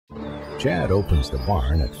Chad opens the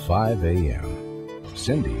barn at 5 a.m.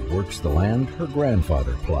 Cindy works the land her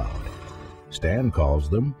grandfather plowed. Stan calls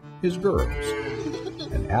them his girls.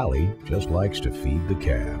 And Allie just likes to feed the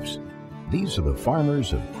calves. These are the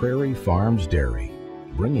farmers of Prairie Farms Dairy,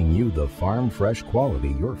 bringing you the farm fresh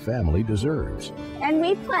quality your family deserves. And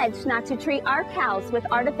we pledge not to treat our cows with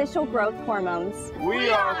artificial growth hormones.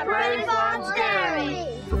 We are Prairie Farms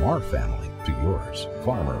Dairy. From our family to yours,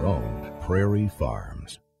 farmer-owned Prairie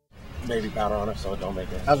Farms. Baby powder on it so it don't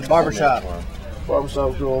make it. How's the barbershop?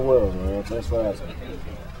 Barbershop's doing well, man. Thanks for asking.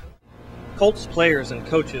 Colts players and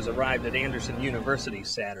coaches arrived at Anderson University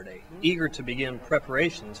Saturday, eager to begin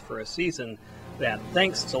preparations for a season that,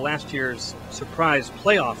 thanks to last year's surprise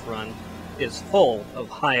playoff run, is full of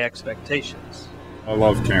high expectations. I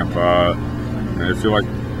love camp. I feel like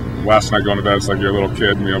last night going to bed, it's like you're a little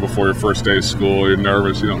kid, before your first day of school. You're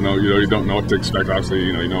nervous. You don't know what to expect. Obviously,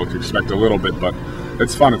 you know what to expect a little bit, but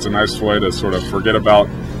it's fun. It's a nice way to sort of forget about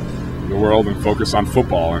the world and focus on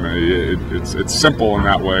football, and it's simple in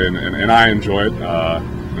that way, and I enjoy it.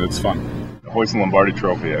 And it's fun. Hoist the Lombardi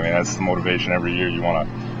Trophy. That's the motivation every year. You want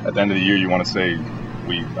to, at the end of the year, you want to say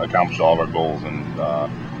we accomplished all of our goals, and the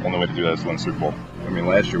only way to do that is to win the Super Bowl.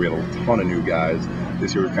 Last year we had a ton of new guys.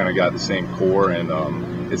 This year we kind of got the same core, and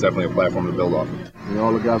it's definitely a platform to build off of.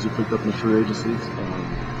 All the guys we picked up in the free agencies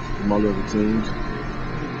from all the other teams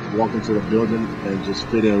walked into the building and just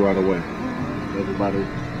fit in right away. Everybody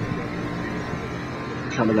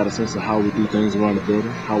kind of got a sense of how we do things around the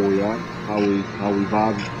building, how we are, how we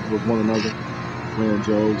vibe with one another, playing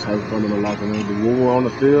jokes, having fun in the locker room. But when we're on the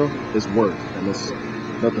field, it's work, and it's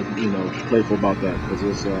nothing, playful about that, because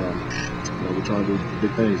it's we're trying to do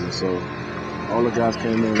big things, and so all the guys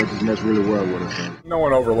came in and just meshed really well with us. No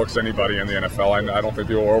one overlooks anybody in the NFL. I don't think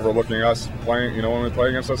people are overlooking us playing. When we play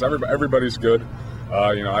against us, everybody's good.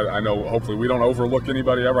 I know hopefully we don't overlook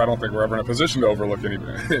anybody ever. I don't think we're ever in a position to overlook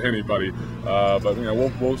anybody. But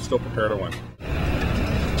we'll still prepare to win.